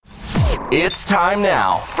It's time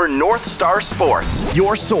now for North Star Sports,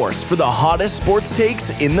 your source for the hottest sports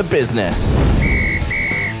takes in the business.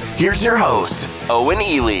 Here's your host, Owen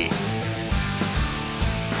Ely.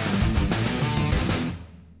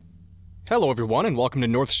 Hello, everyone, and welcome to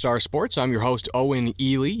North Star Sports. I'm your host, Owen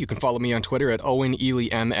Ely. You can follow me on Twitter at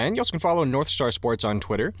OwenEelyMN. You also can follow North Star Sports on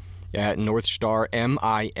Twitter at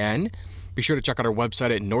northstarmin. Be sure to check out our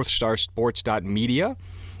website at northstarsports.media.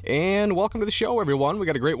 And welcome to the show, everyone. We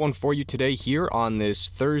got a great one for you today here on this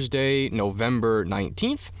Thursday, November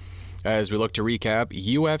 19th, as we look to recap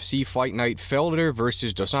UFC Fight Night Felder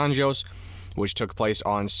versus Dos Anjos, which took place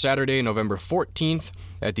on Saturday, November 14th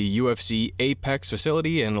at the UFC Apex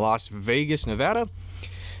facility in Las Vegas, Nevada.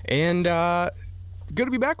 And good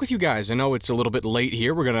to be back with you guys. I know it's a little bit late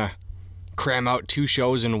here. We're going to cram out two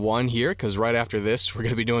shows in one here because right after this, we're going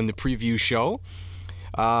to be doing the preview show.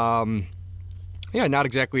 Yeah, not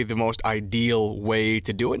exactly the most ideal way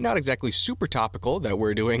to do it. Not exactly super topical that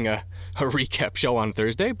we're doing a recap show on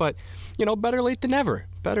Thursday, but, you know, better late than never.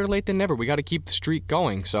 Better late than never. We got to keep the streak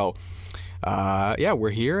going. So, yeah, we're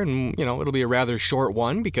here, and, you know, it'll be a rather short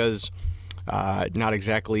one because not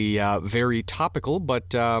exactly very topical,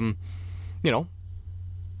 but, you know,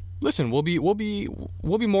 listen, we'll be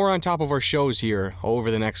more on top of our shows here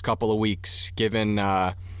over the next couple of weeks, given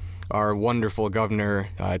our wonderful governor,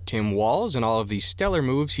 Tim Walz, and all of these stellar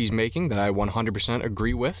moves he's making that I 100%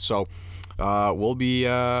 agree with. So we'll be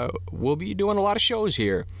doing a lot of shows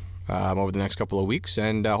here over the next couple of weeks,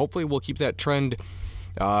 and hopefully we'll keep that trend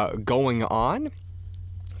going on.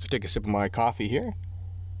 Let's take a sip of my coffee here.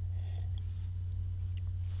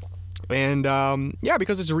 And, yeah,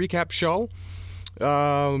 because it's a recap show,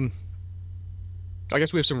 I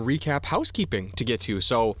guess we have some recap housekeeping to get to.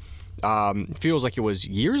 So, feels like it was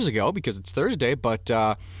years ago because it's Thursday, but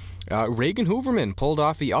Reagan Hoverman pulled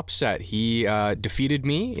off the upset. He defeated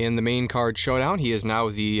me in the Main Card Showdown. He is now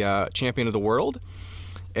the champion of the world.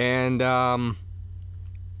 And,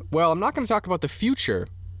 well, I'm not going to talk about the future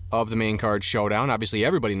of the Main Card Showdown. Obviously,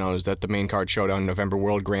 everybody knows that the Main Card Showdown November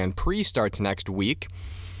World Grand Prix starts next week.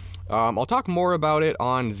 I'll talk more about it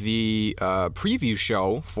on the preview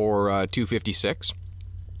show for 256.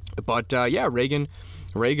 But, yeah, Reagan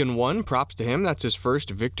won. Props to him. That's his first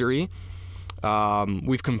victory.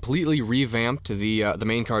 We've completely revamped the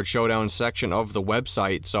Main Card Showdown section of the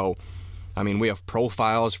website. So, I mean, we have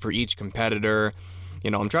profiles for each competitor.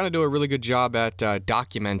 You know, I'm trying to do a really good job at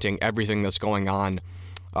documenting everything that's going on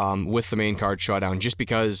with the Main Card Showdown, just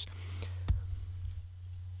because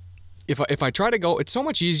if I try to go, it's so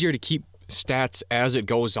much easier to keep stats as it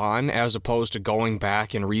goes on as opposed to going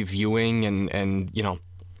back and reviewing and you know,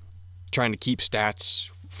 trying to keep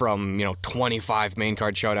stats from, you know, 25 Main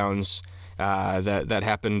Card Showdowns that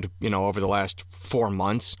happened, you know, over the last 4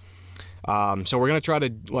 months. So we're going to try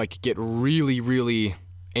to, like, get really, really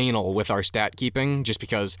anal with our stat keeping just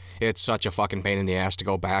because it's such a fucking pain in the ass to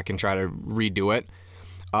go back and try to redo it.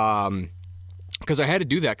 Because I had to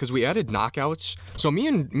do that because we added knockouts. So me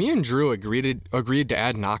and Drew agreed to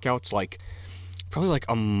add knockouts probably like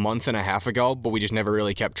a month and a half ago, but we just never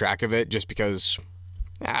really kept track of it just because,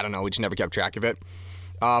 I don't know, we just never kept track of it.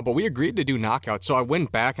 But we agreed to do knockouts. So I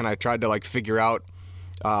went back and I tried to, like, figure out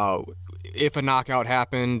if a knockout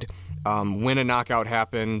happened, when a knockout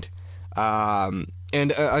happened. And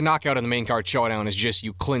a knockout in the Main Card Showdown is just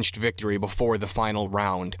you clinched victory before the final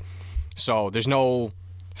round. So there's no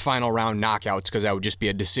final round knockouts because that would just be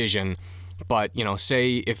a decision. But, you know,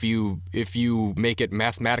 say if you make it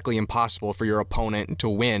mathematically impossible for your opponent to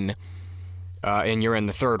win, and you're in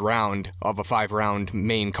the third round of a 5-round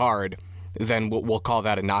main card, then we'll call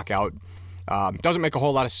that a knockout. Doesn't make a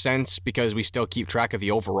whole lot of sense because we still keep track of the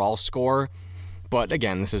overall score. But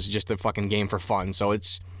again, this is just a fucking game for fun, so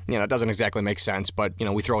it's, you know, it doesn't exactly make sense, but, you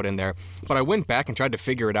know, we throw it in there. But I went back and tried to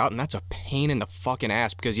figure it out, and that's a pain in the fucking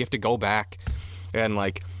ass because you have to go back and,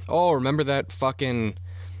 like, oh, remember that fucking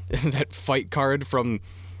that fight card from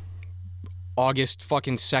August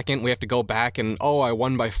fucking 2nd? We have to go back and, oh, I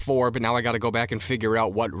won by 4, but now I got to go back and figure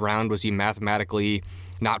out what round was he mathematically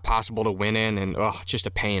not possible to win in, and, oh, just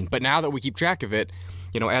a pain. But now that we keep track of it,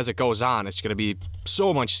 you know, as it goes on, it's going to be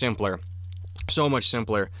so much simpler. So much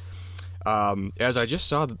simpler. As I just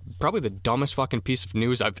saw, probably the dumbest fucking piece of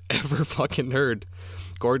news I've ever fucking heard.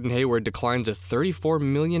 Gordon Hayward declines a $34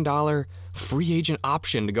 million free agent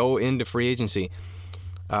option to go into free agency.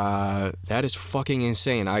 That is fucking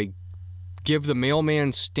insane. I give the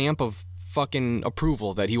mailman stamp of fucking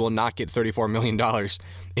approval that he will not get $34 million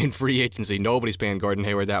in free agency. Nobody's paying Gordon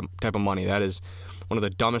Hayward that type of money. That is one of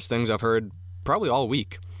the dumbest things I've heard probably all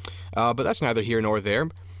week. But that's neither here nor there.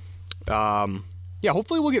 yeah,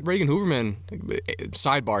 hopefully we'll get Reagan Hoverman,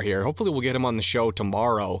 sidebar here, hopefully we'll get him on the show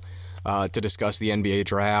tomorrow to discuss the NBA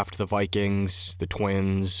draft, the Vikings, the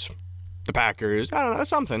Twins, the Packers. I don't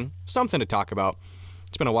know, something to talk about.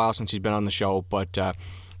 It's been a while since he's been on the show, but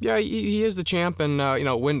yeah, he is the champ, and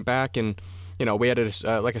went back and we added,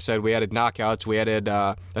 like I said, we added knockouts, we added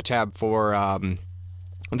a tab for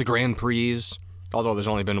the Grand Prix, although there's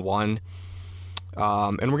only been one,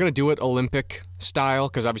 and we're gonna do it Olympic style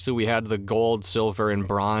because obviously we had the gold, silver, and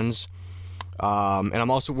bronze, and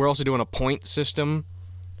we're also doing a point system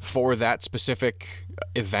for that specific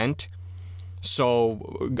event.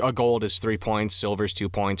 So a gold is 3 points, silver is 2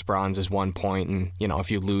 points, bronze is 1 point, and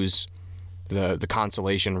if you lose the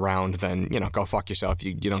consolation round, then go fuck yourself.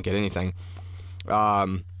 You don't get anything.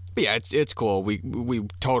 But yeah, it's cool. We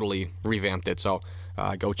totally revamped it, so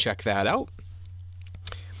go check that out.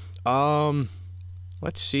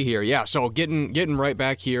 Let's see here. Yeah, so getting right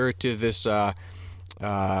back here to this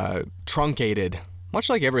truncated, much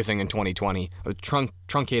like everything in 2020, a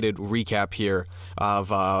truncated recap here of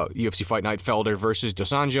UFC Fight Night, Felder versus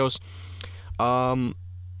Dos Anjos.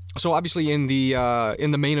 So obviously in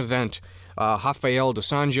the main event, Rafael Dos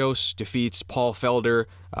Anjos defeats Paul Felder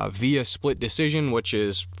via split decision, which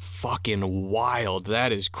is fucking wild.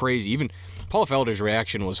 That is crazy. Even Paul Felder's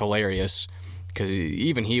reaction was hilarious because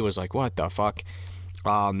even he was like, "What the fuck?"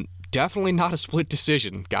 Definitely not a split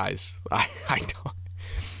decision, guys.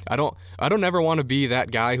 I don't ever want to be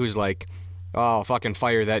that guy who's like, "Oh, fucking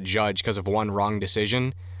fire that judge because of one wrong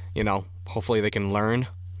decision." Hopefully they can learn.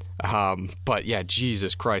 But yeah,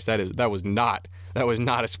 Jesus Christ, that was not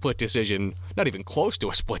a split decision, not even close to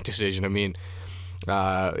a split decision. I mean,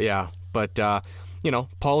 yeah, but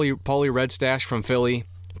Paulie Red Stash from Philly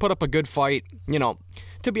put up a good fight.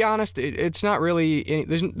 To be honest, it's not really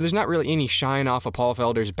there's not really any shine off of Paul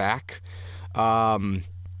Felder's back.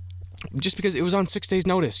 Just because it was on 6 days'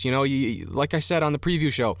 notice, like I said on the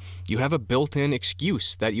preview show, you have a built-in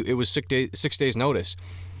excuse that it was 6 days' notice.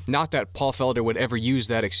 Not that Paul Felder would ever use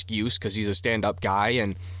that excuse because he's a stand-up guy,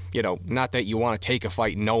 and not that you want to take a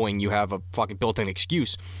fight knowing you have a fucking built-in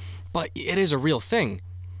excuse, but it is a real thing.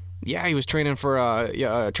 Yeah, he was training for a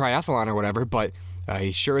triathlon or whatever, but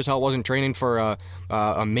he sure as hell wasn't training for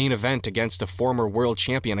a main event against a former world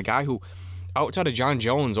champion, a guy who, outside of John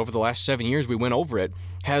Jones, over the last 7 years, we went over it,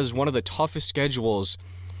 has one of the toughest schedules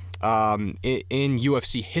in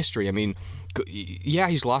UFC history. I mean, yeah,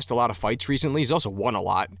 he's lost a lot of fights recently. He's also won a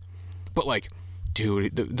lot. But,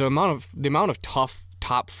 dude, the amount of tough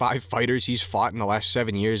top 5 fighters he's fought in the last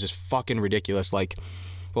 7 years is fucking ridiculous. What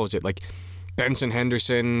was it? Benson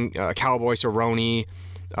Henderson, Cowboy Cerrone,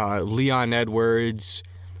 Leon Edwards,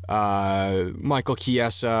 Michael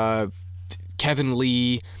Chiesa, Kevin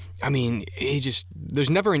Lee. I mean, there's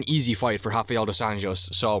never an easy fight for Rafael Dos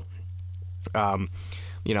Anjos. So,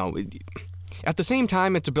 at the same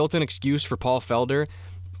time, it's a built-in excuse for Paul Felder,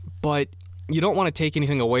 but you don't want to take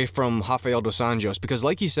anything away from Rafael Dos Anjos because,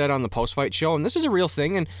 like he said on the post-fight show, and this is a real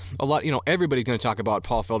thing, and a lot, everybody's going to talk about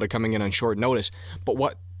Paul Felder coming in on short notice, but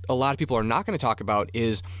what a lot of people are not going to talk about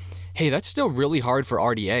is, hey, that's still really hard for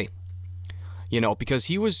RDA. Because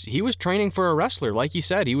he was training for a wrestler. Like he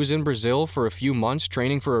said, he was in Brazil for a few months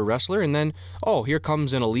training for a wrestler, and then, here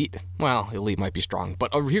comes an elite. Well, elite might be strong,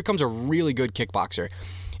 but here comes a really good kickboxer.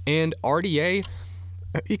 And RDA,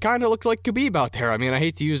 he kind of looked like Khabib out there. I mean, I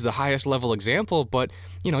hate to use the highest level example, but,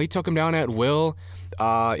 he took him down at will.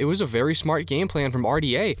 It was a very smart game plan from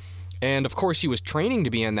RDA. And, of course, he was training to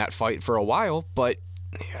be in that fight for a while, but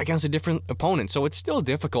against a different opponent. So it's still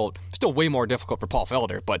difficult, still way more difficult for Paul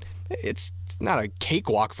Felder, but it's not a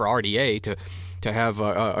cakewalk for RDA to have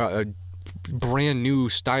a brand new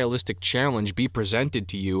stylistic challenge be presented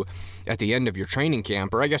to you at the end of your training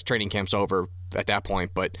camp, or I guess training camp's over at that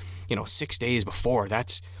point, but 6 days before,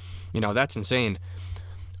 that's insane.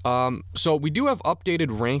 So we do have updated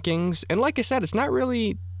rankings, and like I said, there's not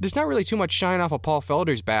really too much shine off of Paul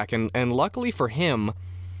Felder's back, and luckily for him,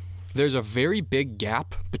 there's a very big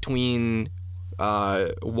gap between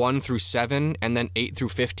 1 through 7 and then 8 through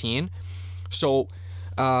 15. So,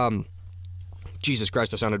 Jesus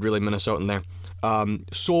Christ, I sounded really Minnesotan there.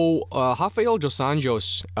 Rafael Dos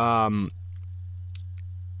Anjos,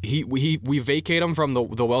 we vacate him from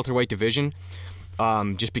the welterweight division,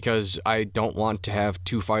 just because I don't want to have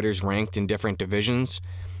 2 fighters ranked in different divisions.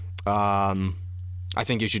 I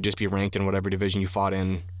think you should just be ranked in whatever division you fought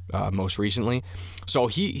in most recently. So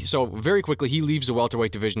very quickly he leaves the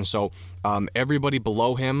welterweight division. So everybody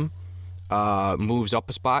below him moves up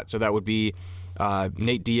a spot. So that would be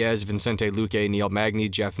Nate Diaz, Vicente Luque, Neil Magny,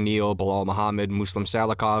 Jeff Neal, Bilal Muhammad, Muslim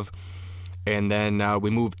Salikov, and then we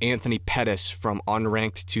move Anthony Pettis from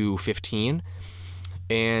unranked to 15.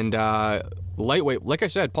 And lightweight, like I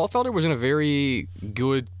said, Paul Felder was in a very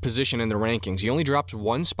good position in the rankings. He only drops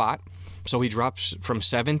one spot, so he drops from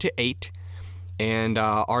 7 to 8, and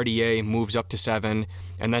RDA moves up to 7,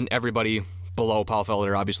 and then everybody below Paul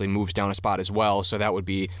Felder obviously moves down a spot as well. So that would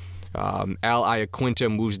be Al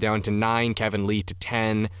Iaquinta moves down to 9, Kevin Lee to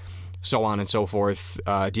 10, so on and so forth.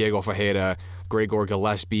 Diego Fajeda, Gregor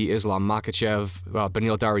Gillespie, Islam Makhachev,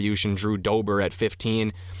 Benil Dariush, Drew Dober at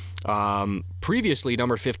 15. Previously,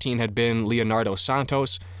 number 15 had been Leonardo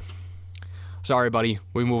Santos. Sorry, buddy.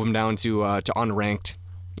 We move him down to unranked.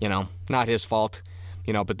 Not his fault.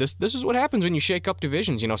 But this is what happens when you shake up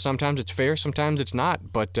divisions. Sometimes it's fair, sometimes it's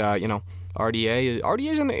not. But RDA's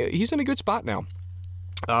he's in a good spot now.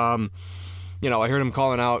 I heard him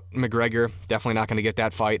calling out McGregor. Definitely not going to get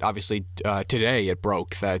that fight. Obviously, today it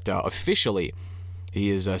broke that officially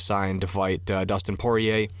he is signed to fight Dustin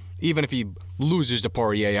Poirier. Even if he loses to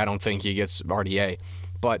Poirier, I don't think he gets RDA.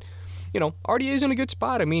 But, RDA's in a good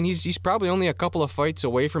spot. I mean, he's probably only a couple of fights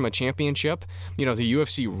away from a championship. The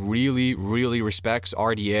UFC really, really respects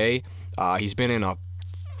RDA. He's been in a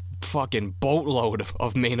fucking boatload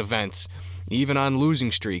of main events. Even on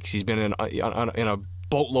losing streaks, he's been in a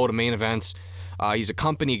boatload of main events. He's a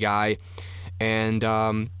company guy. And,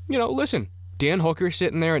 listen, Dan Hooker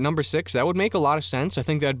sitting there at number 6, that would make a lot of sense. I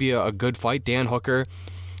think that'd be a good fight. Dan Hooker,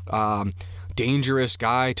 dangerous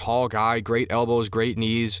guy, tall guy, great elbows, great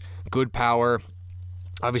knees, good power,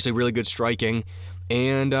 obviously really good striking.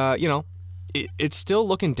 And, it's still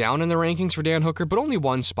looking down in the rankings for Dan Hooker, but only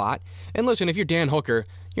one spot. And listen, if you're Dan Hooker,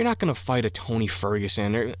 you're not going to fight a Tony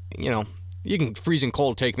Ferguson or, you can freezing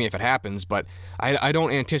cold take me if it happens, but I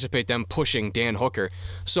don't anticipate them pushing Dan Hooker.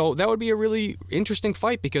 So that would be a really interesting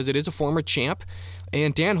fight because it is a former champ,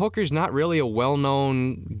 and Dan Hooker's not really a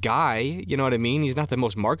well-known guy, you know what I mean? He's not the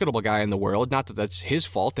most marketable guy in the world. Not that that's his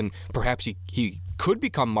fault, and perhaps he could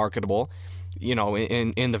become marketable,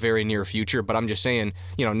 in the very near future, but I'm just saying,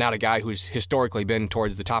 not a guy who's historically been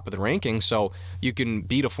towards the top of the rankings, so you can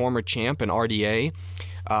beat a former champ in RDA.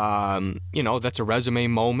 That's a resume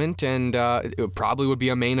moment, and it probably would be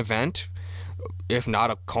a main event, if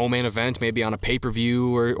not a co-main event, maybe on a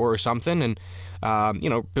pay-per-view or something, and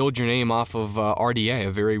build your name off of RDA,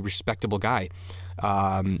 a very respectable guy.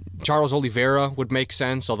 Charles Oliveira would make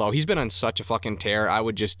sense, although he's been on such a fucking tear. I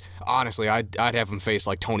would just, honestly, I'd have him face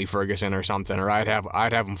like Tony Ferguson or something, or I'd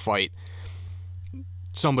have him fight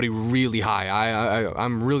somebody really high.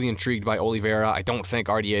 I'm really intrigued by Oliveira. I don't think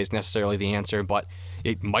RDA is necessarily the answer, but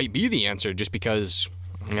it might be the answer just because,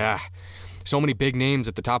 so many big names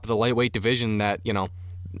at the top of the lightweight division that,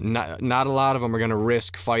 not a lot of them are going to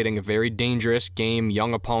risk fighting a very dangerous game,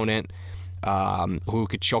 young opponent who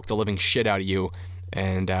could choke the living shit out of you.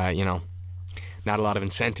 And, not a lot of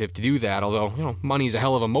incentive to do that, although, money's a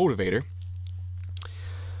hell of a motivator.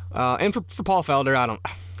 And for Paul Felder,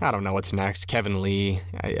 I don't know what's next. Kevin Lee,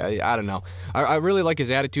 I don't know. I really like his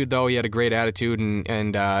attitude, though. He had a great attitude,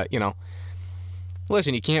 and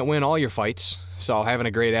listen, you can't win all your fights, so having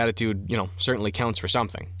a great attitude, certainly counts for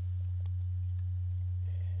something.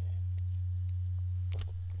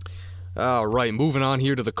 All right, moving on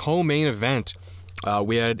here to the co-main event.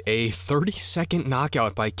 We had a 30-second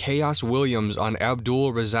knockout by Chaos Williams on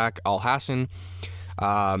Abdul Razak Al-Hassan.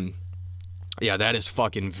 Yeah, that is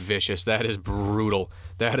fucking vicious. That is brutal.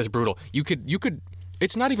 You could.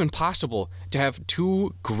 It's not even possible to have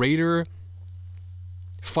two greater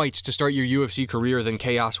fights to start your UFC career than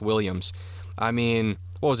Chaos Williams. I mean,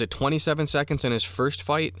 what was it, 27 seconds in his first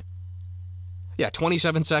fight? Yeah,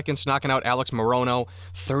 27 seconds knocking out Alex Morono,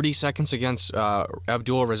 30 seconds against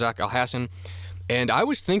Abdul Razak Al-Hassan. And I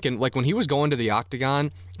was thinking, like, when he was going to the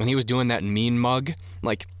octagon and he was doing that mean mug,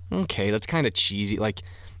 like, okay, that's kind of cheesy, like,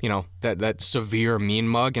 that severe mean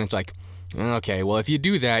mug, and it's like, okay, well, if you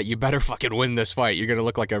do that, you better fucking win this fight. You're going to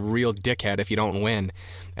look like a real dickhead if you don't win.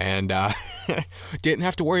 And didn't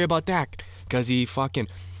have to worry about that because he fucking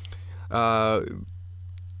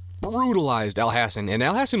brutalized Al-Hassan. And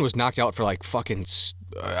Al-Hassan was knocked out for like fucking,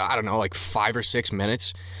 like 5 or 6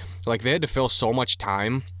 minutes. Like, they had to fill so much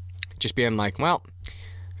time just being like, well,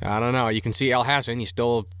 I don't know. You can see Al-Hassan, he's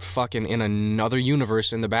still fucking in another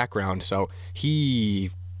universe in the background. So he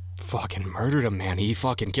fucking murdered him, man. He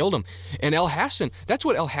fucking killed him. And Al-Hassan, that's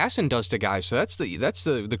what Al-Hassan does to guys. So that's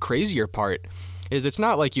the crazier part, is it's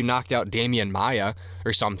not like you knocked out Damian Maia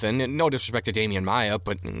or something. And no disrespect to Damian Maia,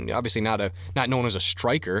 but obviously not known as a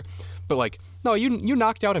striker. But like, no, you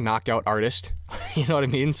knocked out a knockout artist. You know what I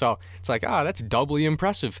mean? So it's like, that's doubly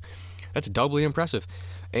impressive.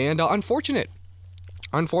 And unfortunate.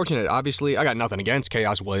 Obviously, I got nothing against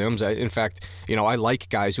Chaos Williams. In fact, I like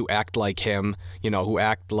guys who act like him, who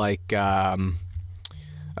act like,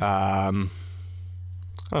 I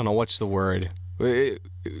don't know, what's the word?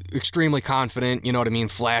 Extremely confident, you know what I mean?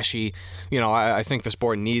 Flashy. You know, I think the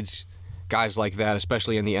sport needs guys like that,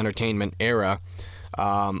 especially in the entertainment era.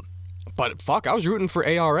 But fuck, I was rooting for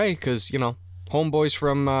ARA because, you know, homeboys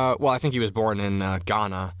from, well, I think he was born in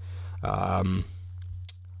Ghana.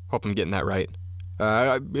 Hope I'm getting that right.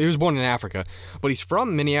 He was born in Africa, but he's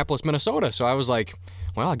from Minneapolis, Minnesota. So I was like,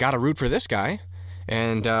 well, I got to root for this guy.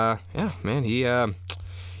 And, yeah, man, he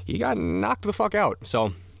got knocked the fuck out.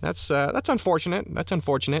 So that's unfortunate. That's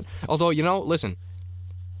unfortunate. Although, you know, listen,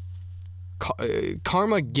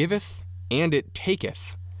 karma giveth and it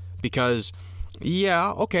taketh. Because,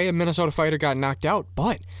 yeah, okay, a Minnesota fighter got knocked out.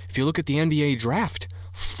 But if you look at the NBA draft,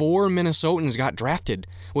 4 Minnesotans got drafted,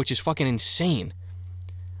 which is fucking insane.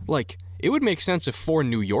 Like, it would make sense if 4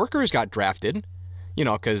 New Yorkers got drafted, you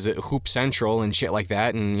know, because Hoop Central and shit like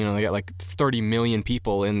that, and, you know, they got like 30 million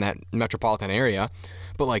people in that metropolitan area.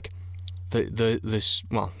 But, like, this,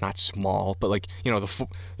 well, not small, but, like, you know,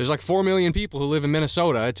 there's like 4 million people who live in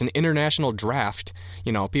Minnesota. It's an international draft,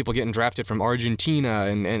 you know, people getting drafted from Argentina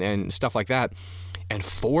and stuff like that. And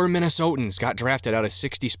 4 Minnesotans got drafted out of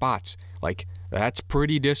 60 spots. Like, that's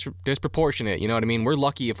pretty disproportionate, you know what I mean? We're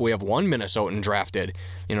lucky if we have 1 Minnesotan drafted,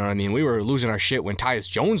 you know what I mean? We were losing our shit when Tyus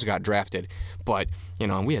Jones got drafted, but, you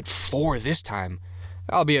know, we had 4 this time.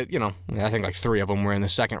 Albeit, you know, I think like 3 of them were in the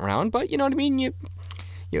second round, but you know what I mean? You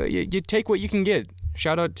take what you can get.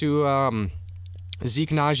 Shout out to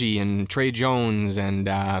Zeke Naji and Trey Jones and,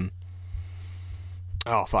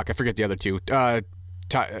 oh, fuck, I forget the other 2. Guy's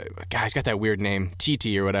got that weird name,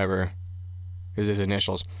 TT or whatever. Is his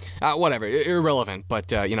initials. Whatever, irrelevant. But,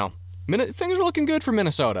 you know, things are looking good for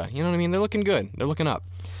Minnesota. You know what I mean? They're looking good. They're looking up.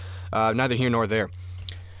 Neither here nor there.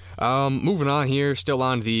 Moving on here, still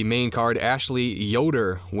on the main card, Ashley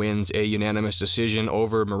Yoder wins a unanimous decision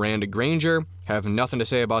over Miranda Granger. Have nothing to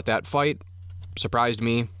say about that fight. Surprised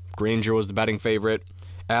me. Granger was the betting favorite.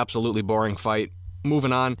 Absolutely boring fight.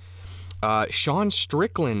 Moving on. Sean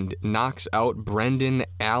Strickland knocks out Brendan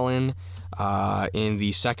Allen in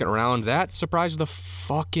the second round. That surprised the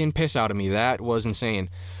fucking piss out of me. That was insane.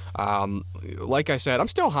 Like I said, I'm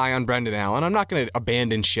still high on Brendan Allen. I'm not going to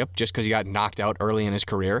abandon ship just because he got knocked out early in his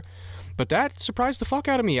career. But that surprised the fuck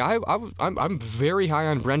out of me. I'm very high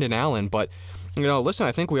on Brendan Allen. But, you know, listen,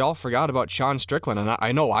 I think we all forgot about Sean Strickland. And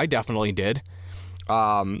I know I definitely did.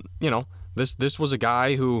 You know, this was a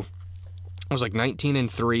guy who was like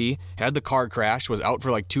 19-3, had the car crash, was out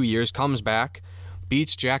for like 2 years, comes back,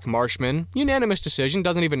 beats Jack Marshman, unanimous decision,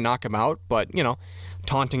 doesn't even knock him out, but, you know,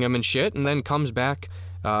 taunting him and shit, and then comes back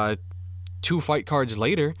 2 fight cards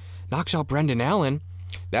later, knocks out Brendan Allen.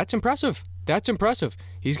 That's impressive. That's impressive.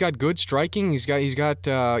 He's got good striking. He's got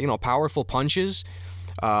you know, powerful punches,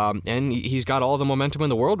 and he's got all the momentum in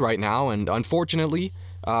the world right now. And unfortunately,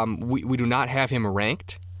 we do not have him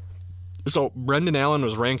ranked. So Brendan Allen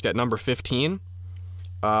was ranked at number 15.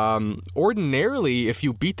 Ordinarily, if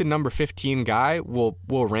you beat the number 15 guy, we'll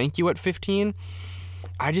rank you at 15.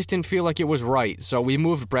 I just didn't feel like it was right. So we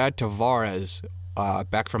moved Brad Tavares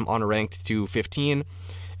back from unranked to 15,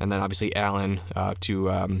 and then obviously Allen to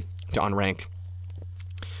unranked.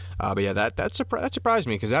 But yeah, that surprised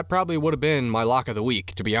me because that probably would have been my lock of the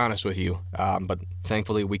week, to be honest with you. But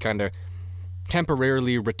thankfully, we kind of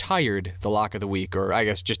temporarily retired the lock of the week, or I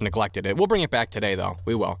guess just neglected it. We'll bring it back today, though.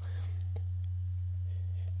 We will.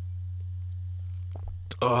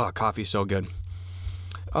 Oh, coffee's so good.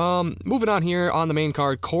 Moving on here on the main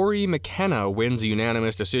card, Corey McKenna wins a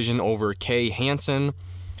unanimous decision over Kay Hansen.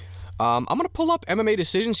 I'm going to pull up MMA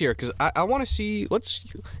decisions here because I want to see,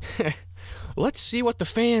 let's see what the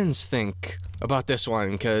fans think about this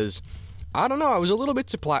one, because I don't know, I was a little bit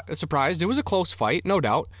surprised. It was a close fight, no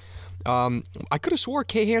doubt. I could have swore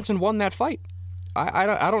Kay Hansen won that fight.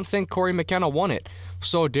 I don't think Corey McKenna won it.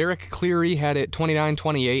 So Derek Cleary had it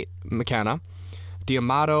 29-28, McKenna.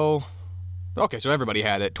 D'Amato, okay, so everybody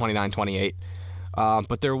had it 29-28.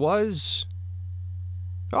 But there was,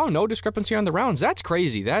 no discrepancy on the rounds. That's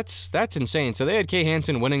crazy. That's insane. So they had Kay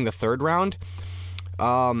Hansen winning the third round.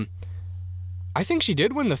 I think she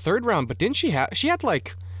did win the third round, but didn't she had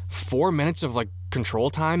like 4 minutes of like control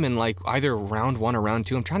time in like either round 1 or round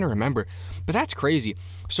 2. I'm trying to remember, but that's crazy.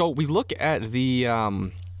 So we look at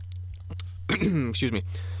the excuse me,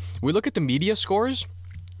 we look at the media scores.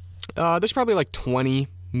 There's probably like 20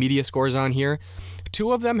 media scores on here.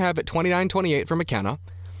 2 of them have it 29-28 for McKenna.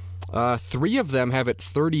 3 of them have it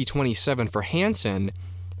 30-27 for Hansen,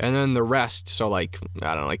 and then the rest, so like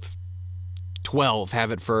I don't know, like 12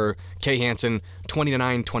 have it for Kay Hansen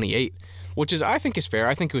 29-28. Which is, I think, is fair.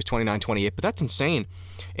 I think it was 29-28, but that's insane.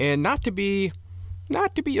 And not to be,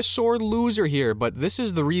 not to be a sore loser here, but this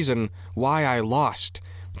is the reason why I lost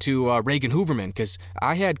to Reagan Hoverman, because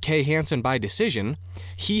I had Kay Hansen by decision.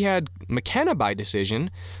 He had McKenna by decision.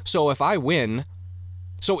 So if I win,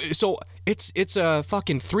 so it's a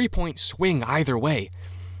fucking 3-point swing either way.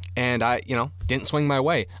 And I, didn't swing my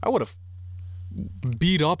way. I would have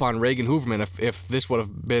beat up on Reagan Hoverman if this would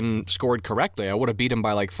have been scored correctly. I would have beat him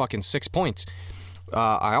by like fucking 6 points.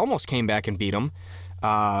 I almost came back and beat him.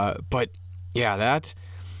 But yeah, that...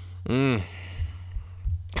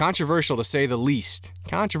 Controversial to say the least.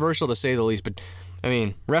 But, I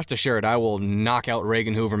mean, rest assured, I will knock out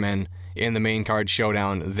Reagan Hoverman in the Main Card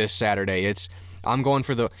Showdown this Saturday. I'm going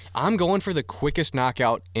for the quickest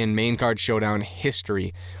knockout in Main Card Showdown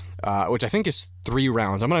history, which I think is 3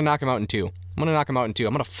 rounds. I'm going to knock him out in 2. I'm going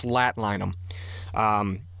to flatline him.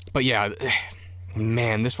 But yeah,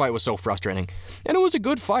 man, this fight was so frustrating. And it was a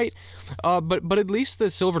good fight. But at least the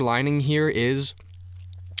silver lining here is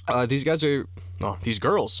these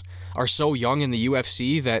girls are so young in the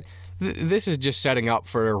UFC that this is just setting up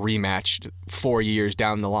for a rematch 4 years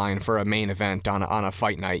down the line for a main event on a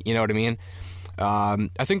fight night. You know what I mean?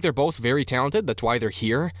 I think they're both very talented. That's why they're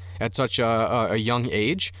here at such a young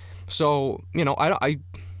age. So, I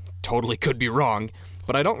totally could be wrong,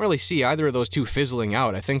 but I don't really see either of those two fizzling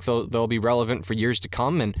out. I think they'll be relevant for years to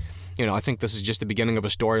come, and, I think this is just the beginning of a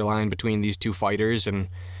storyline between these two fighters, and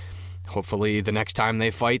hopefully the next time they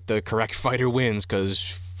fight, the correct fighter wins, because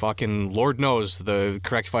fucking Lord knows the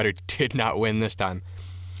correct fighter did not win this time.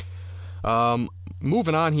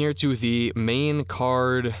 Moving on here to the main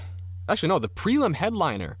card... Actually, no, the prelim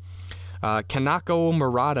headliner. Kanako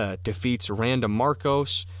Murata defeats Randa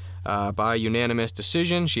Marcos by unanimous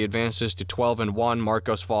decision. She advances to 12-1.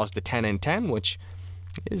 Marcos falls to 10-10, which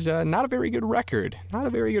is not a very good record.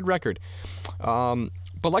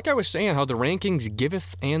 But like I was saying, how the rankings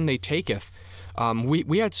giveth and they taketh.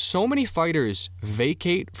 We had so many fighters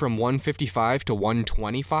vacate from 155 to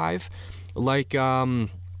 125, like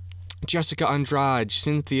Jessica Andrade,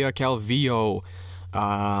 Cynthia Calvillo.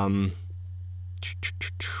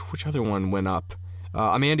 Which other one went up?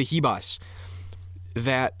 Amanda Ribas.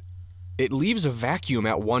 That it leaves a vacuum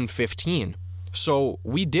at 115. So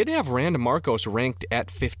we did have Randa Marcos ranked at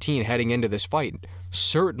 15 heading into this fight.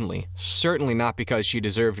 Certainly not because she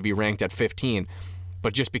deserved to be ranked at 15,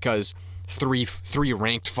 but just because three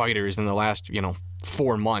ranked fighters in the last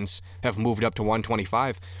 4 months have moved up to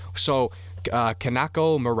 125. So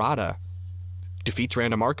Kanako Murata defeats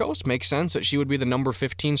Randa Marcos. Makes sense that she would be the number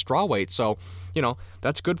 15 strawweight. So,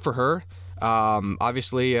 that's good for her.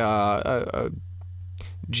 Obviously,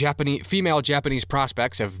 female Japanese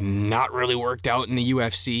prospects have not really worked out in the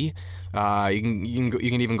UFC. You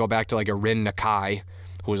can even go back to like a Rin Nakai,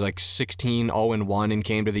 who was like 16-0-1 and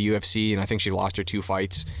came to the UFC, and I think she lost her 2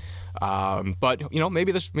 fights. But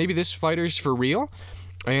maybe this fighter's for real.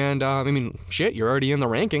 And shit, you're already in the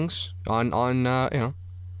rankings on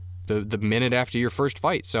the minute after your first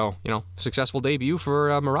fight. So, successful debut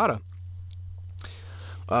for Murata.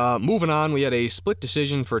 Moving on, we had a split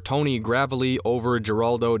decision for Tony Gravely over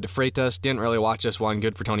Geraldo de Freitas. Didn't really watch this one.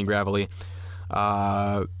 Good for Tony Gravely.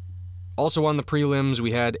 Also on the prelims,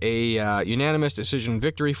 we had a unanimous decision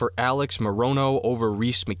victory for Alex Morono over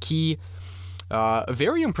Reese McKee. A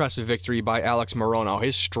very impressive victory by Alex Morono.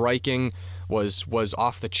 His striking was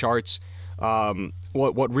off the charts.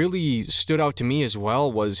 What really stood out to me as well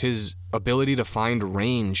was his ability to find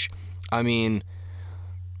range. I mean,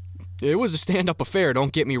 it was a stand-up affair,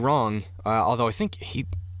 don't get me wrong, although I think he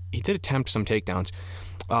did attempt some takedowns.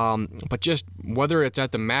 But just whether it's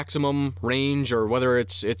at the maximum range or whether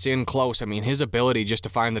it's in close, I mean, his ability just to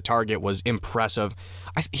find the target was impressive.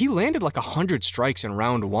 He landed like 100 strikes in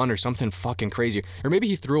round 1 or something fucking crazy. Or maybe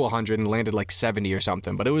he threw 100 and landed like 70 or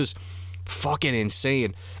something, but it was fucking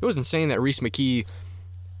insane. It was insane that Reese McKee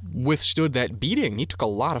withstood that beating. He took a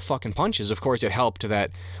lot of fucking punches. Of course, it helped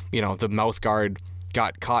that, the mouth guard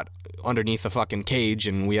got caught underneath the fucking cage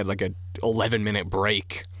and we had like a 11-minute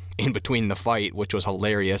break in between the fight, which was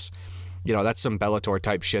hilarious. That's some Bellator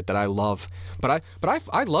type shit that I love. But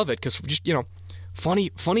I love it because just,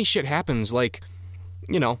 funny shit happens. Like,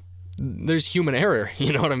 there's human error.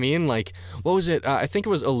 You know what I mean? Like, what was it? I think it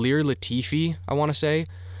was Ilir Latifi, I want to say,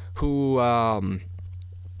 who, it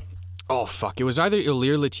was either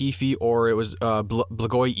Ilir Latifi or it was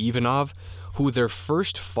Blagoy Ivanov, who their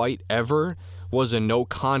first fight ever was a no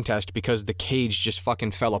contest because the cage just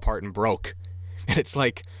fucking fell apart and broke. And it's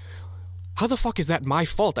like, how the fuck is that my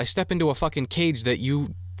fault? I step into a fucking cage that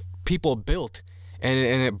you people built and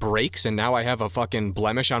it breaks and now I have a fucking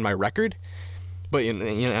blemish on my record? But,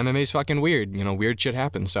 MMA's fucking weird. Weird shit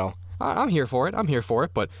happens. So I'm here for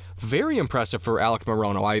it. But very impressive for Alec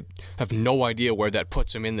Morono. I have no idea where that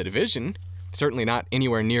puts him in the division. Certainly not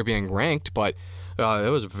anywhere near being ranked, but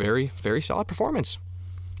it was a very, very solid performance.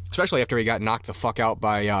 Especially after he got knocked the fuck out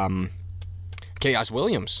by Chaos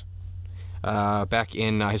Williams back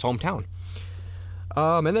in his hometown.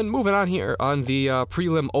 And then moving on here, on the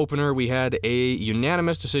prelim opener, we had a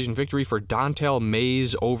unanimous decision victory for Dontel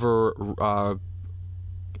Mays over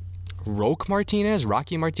Rocky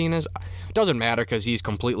Martinez. Doesn't matter because he's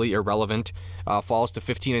completely irrelevant. Falls to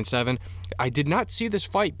 15-7. I did not see this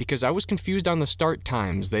fight because I was confused on the start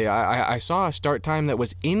times. I saw a start time that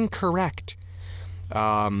was incorrect.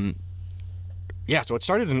 So it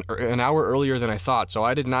started an hour earlier than I thought, so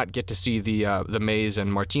I did not get to see the Mays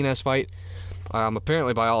and Martinez fight.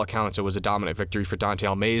 Apparently, by all accounts, it was a dominant victory for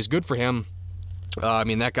Dontel Mays. Good for him.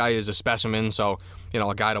 That guy is a specimen, so,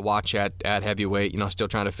 a guy to watch at heavyweight, still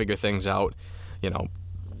trying to figure things out,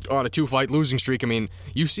 on a 2-fight losing streak.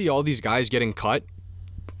 You see all these guys getting cut,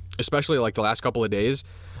 especially like the last couple of days.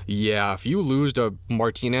 Yeah, if you lose to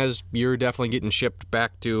Martinez, you're definitely getting shipped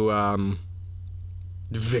back to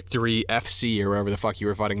Victory FC or wherever the fuck you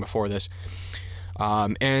were fighting before this.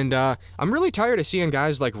 I'm really tired of seeing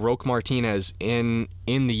guys like Roque Martinez in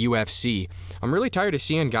the UFC. I'm really tired of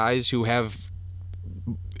seeing guys who have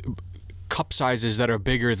cup sizes that are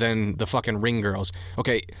bigger than the fucking ring girls.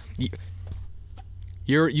 Okay,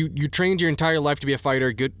 you trained your entire life to be a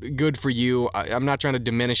fighter. Good for you. I'm not trying to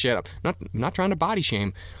diminish it. I'm not trying to body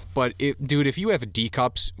shame. But dude, if you have D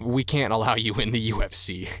cups, we can't allow you in the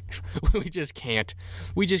UFC. We just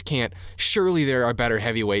can't. Surely there are better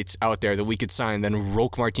heavyweights out there that we could sign than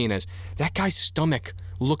Roque Martinez. That guy's stomach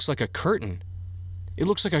looks like a curtain. It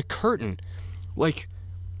looks like a curtain.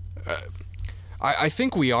 I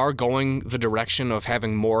think we are going the direction of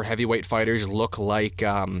having more heavyweight fighters look like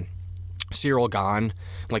Cyril Gane,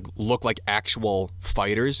 look like actual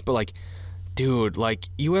fighters. But dude,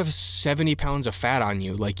 you have 70 pounds of fat on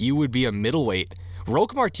you. You would be a middleweight.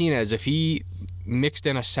 Roque Martinez, if he mixed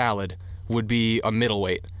in a salad, would be a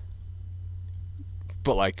middleweight.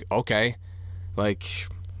 But okay,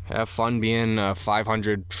 have fun being a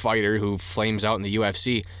 500 fighter who flames out in the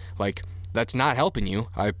UFC. That's not helping you.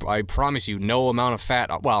 I promise you, no amount of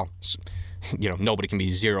fat. Well, nobody can be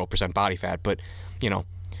 0% body fat, but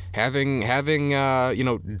having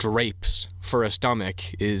drapes for a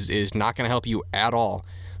stomach is not going to help you at all.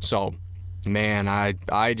 So, man,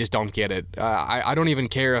 I just don't get it. I don't even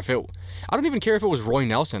care if it was Roy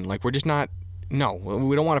Nelson. We're just not. No,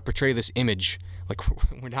 we don't want to portray this image.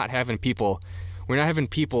 We're not having people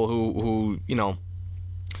who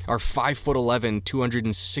are 5'11",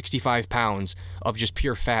 265 pounds of just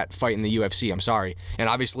pure fat fight in the UFC. I'm sorry. And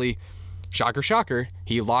obviously, shocker,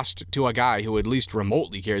 he lost to a guy who at least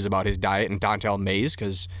remotely cares about his diet, and Dontel Mays,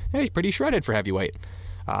 because he's pretty shredded for heavyweight.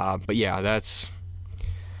 But yeah,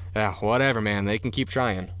 whatever, man. They can keep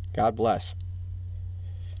trying. God bless.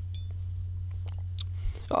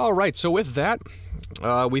 All right, so with that,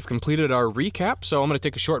 we've completed our recap, so I'm going to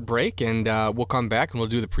take a short break, and we'll come back and we'll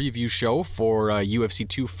do the preview show for UFC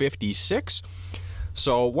 256.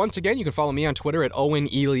 So once again, you can follow me on Twitter at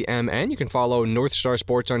OwenEelyMN. You can follow North Star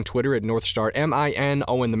Sports on Twitter at NorthstarMIN,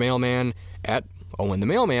 Owen the Mailman at Owen the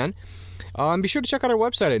Mailman. Be sure to check out our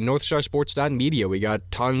website at northstarsports.media. We got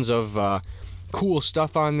tons of cool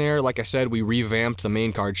stuff on there. Like I said, we revamped the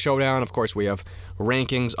Main Card Showdown. Of course, we have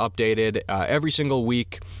rankings updated every single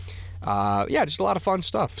week. Just a lot of fun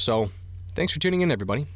stuff. So thanks for tuning in, everybody.